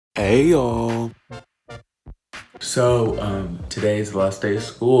Hey y'all. So, today is the last day of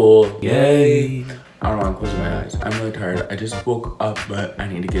school. Yay! I don't know, I'm closing my eyes. I'm really tired. I just woke up, but I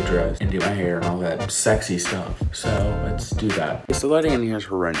need to get dressed and do my hair and all that sexy stuff. So, let's do that. The lighting in here is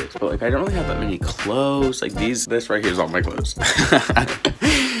horrendous, but like I don't really have that many clothes. Like this right here is all my clothes.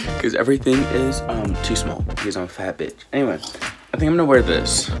 Because everything is too small because I'm a fat bitch. Anyway, I think I'm gonna wear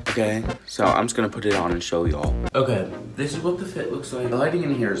this, okay? So I'm just gonna put it on and show y'all. Okay, this is what the fit looks like. The lighting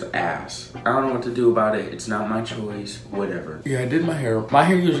in here is ass. I don't know what to do about it. It's not my choice, whatever. Yeah, I did my hair. My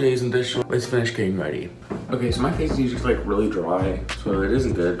hair usually isn't this short. Let's finish getting ready. Okay, so my face is usually like really dry, so it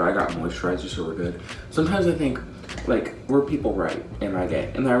isn't good, but I got moisturizer, so we're good. Sometimes I think, like, were people right? Am I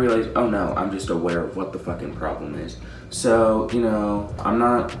gay? And then I realize, oh no, I'm just aware of what the fucking problem is. So, you know, I'm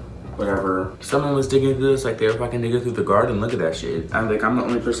not, whatever. Someone was digging through this like they were fucking digging through the garden. Look at that shit. I'm like, I'm the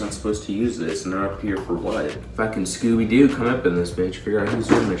only person that's supposed to use this, and they're up here for what? Fucking Scooby-Doo, come up in this bitch, figure out who's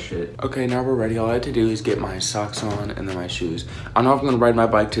doing this shit. Okay, now we're ready. All I have to do is get my socks on and then my shoes. I don't know if I'm gonna ride my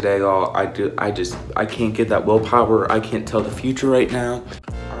bike today, y'all. I can't get that willpower. I can't tell the future right now.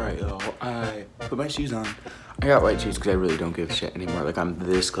 All right, y'all, I put my shoes on. I got white shoes because I really don't give a shit anymore. Like, I'm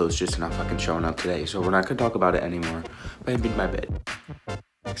this close just to not fucking showing up today. So we're not gonna talk about it anymore. But I made my bed.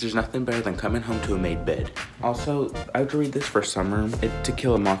 Because there's nothing better than coming home to a made bed. Also, I have to read this for summer. To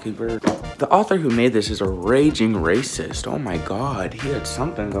Kill a Mockingbird. The author who made this is a raging racist. Oh my god, he had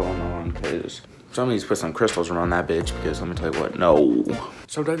something going on because somebody's put some crystals around that bitch because let me tell you what, no.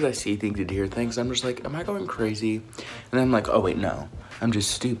 Sometimes I see things and hear things, I'm just like, am I going crazy? And then I'm like, oh wait, no, I'm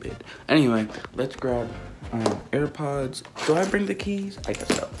just stupid. Anyway, let's grab AirPods. Do I bring the keys? I guess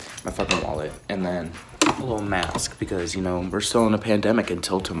so. My fucking wallet. And then a little mask because, you know, we're still in a pandemic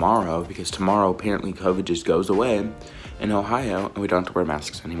until tomorrow because tomorrow apparently COVID just goes away in Ohio and we don't have to wear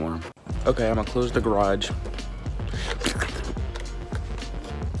masks anymore. Okay, I'm gonna close the garage.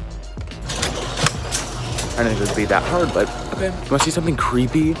 I didn't think it'd be that hard, but okay. You wanna see something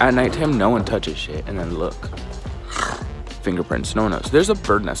creepy? At nighttime, no one touches shit, and then look. Fingerprints, no one knows. There's a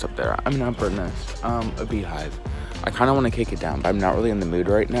bird nest up there. I mean, not a bird nest, a beehive. I kind of want to kick it down, but I'm not really in the mood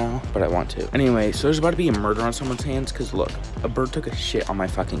right now, but I want to. Anyway, so there's about to be a murder on someone's hands, because look, a bird took a shit on my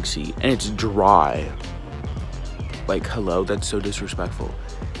fucking seat, and it's dry. Like, hello, that's so disrespectful.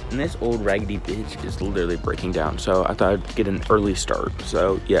 And this old raggedy bitch is literally breaking down, so I thought I'd get an early start,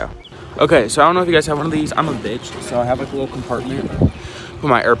 so yeah. Okay, so I don't know if you guys have one of these. I'm a bitch, so I have like a little compartment, put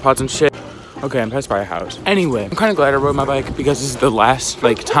my AirPods and shit. Okay, I'm passed by a house. Anyway, I'm kind of glad I rode my bike because this is the last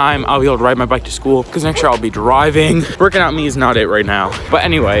like time I'll be able to ride my bike to school because next year I'll be driving. Working out me is not it right now. But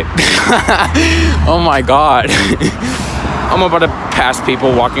anyway, oh my God. I'm about to pass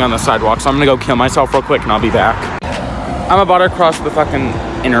people walking on the sidewalk, so I'm gonna go kill myself real quick and I'll be back. I'm about to cross the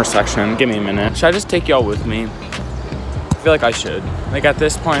fucking intersection. Give me a minute. Should I just take y'all with me? I feel like I should. Like at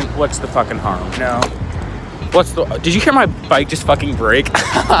this point, what's the fucking harm? No. Did you hear my bike just fucking break?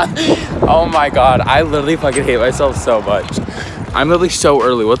 Oh my God, I literally fucking hate myself so much. I'm literally so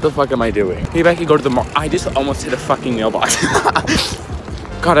early, what the fuck am I doing? Maybe I could go to the mall. I just almost hit a fucking mailbox.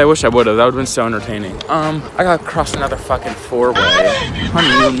 God, I wish I would've, that would've been so entertaining. I gotta cross another fucking four-way. Honey,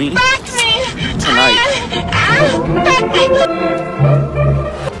 you and me? Tonight.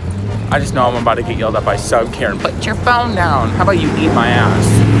 I just know I'm about to get yelled at by some Karen. Put your phone down. How about you eat my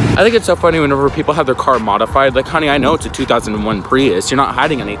ass? I think it's so funny whenever people have their car modified. Like, honey, I know it's a 2001 Prius. You're not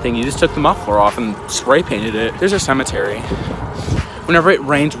hiding anything. You just took the muffler off and spray painted it. There's a cemetery. Whenever it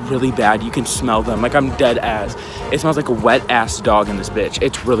rains really bad, you can smell them. Like, I'm dead ass. It smells like a wet ass dog in this bitch.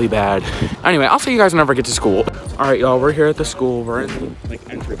 It's really bad. Anyway, I'll see you guys whenever I get to school. All right, y'all, we're here at the school. We're in the, like,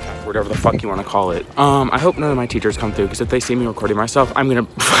 entry path, whatever the fuck you want to call it. I hope none of my teachers come through because if they see me recording myself, I'm gonna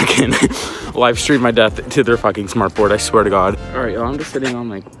fucking live stream my death to their fucking smart board. I swear to God. All right, y'all, I'm just sitting on,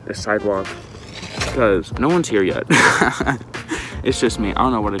 like, the sidewalk because no one's here yet. It's just me. I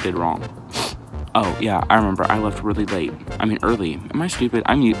don't know what I did wrong. Oh, yeah, I remember. I left really late. I mean, early. Am I stupid?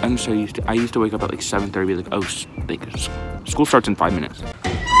 I'm so used to... I used to wake up at, like, 7:30, be like, oh, like, school starts in 5 minutes.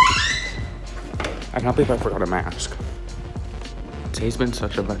 I can't believe I forgot a mask. Today's been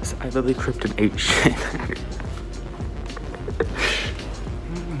such a mess. I literally cripped and ate shit.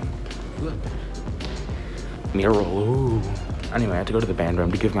 Look. Mural. Ooh. Anyway, I had to go to the band room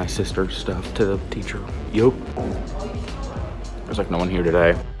to give my sister stuff to the teacher. Yup. There's, like, no one here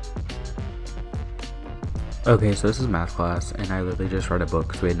today. Okay, so this is math class, and I literally just read a book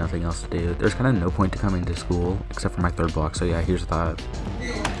because we had nothing else to do. There's kind of no point to coming to school, except for my third block, so yeah, here's that.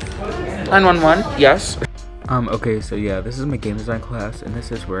 911, yes. Okay, so yeah, this is my game design class, and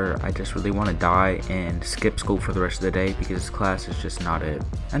this is where I just really want to die and skip school for the rest of the day because this class is just not it.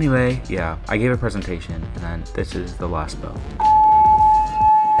 Anyway, yeah, I gave a presentation, and then this is the last bell.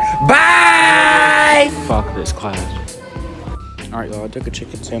 fuck this class. All right, y'all, I took a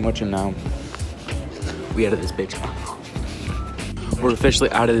chicken sandwich and now we out of this bitch. We're officially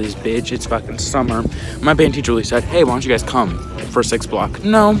out of this bitch. It's fucking summer. My band teacher really said, hey, why don't you guys come for 6th block?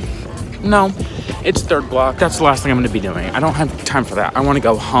 No, it's 3rd block. That's the last thing I'm gonna be doing. I don't have time for that. I wanna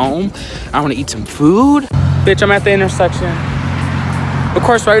go home. I wanna eat some food. Bitch, I'm at the intersection. Of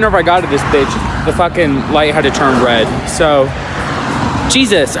course, right whenever I got to this bitch, the fucking light had to turn red. So,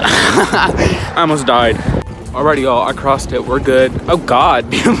 Jesus, I almost died. Alrighty, y'all, I crossed it. We're good. Oh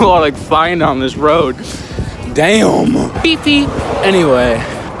God, people are like flying down this road. Damn. Beefy. Anyway,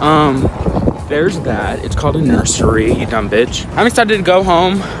 there's that. It's called a nursery, you dumb bitch. I'm excited to go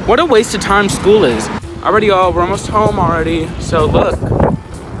home. What a waste of time school is. Alrighty, y'all, we're almost home already. So look,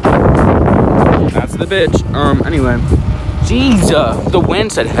 that's the bitch. Anyway, jeez, the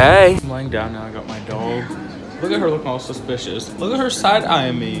wind said hey. I'm laying down now. I got my dog. Look at her looking all suspicious. Look at her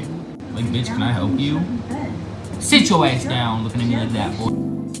side-eyeing me. Like, bitch, can I help you? Sit your ass down looking at me like that, boy.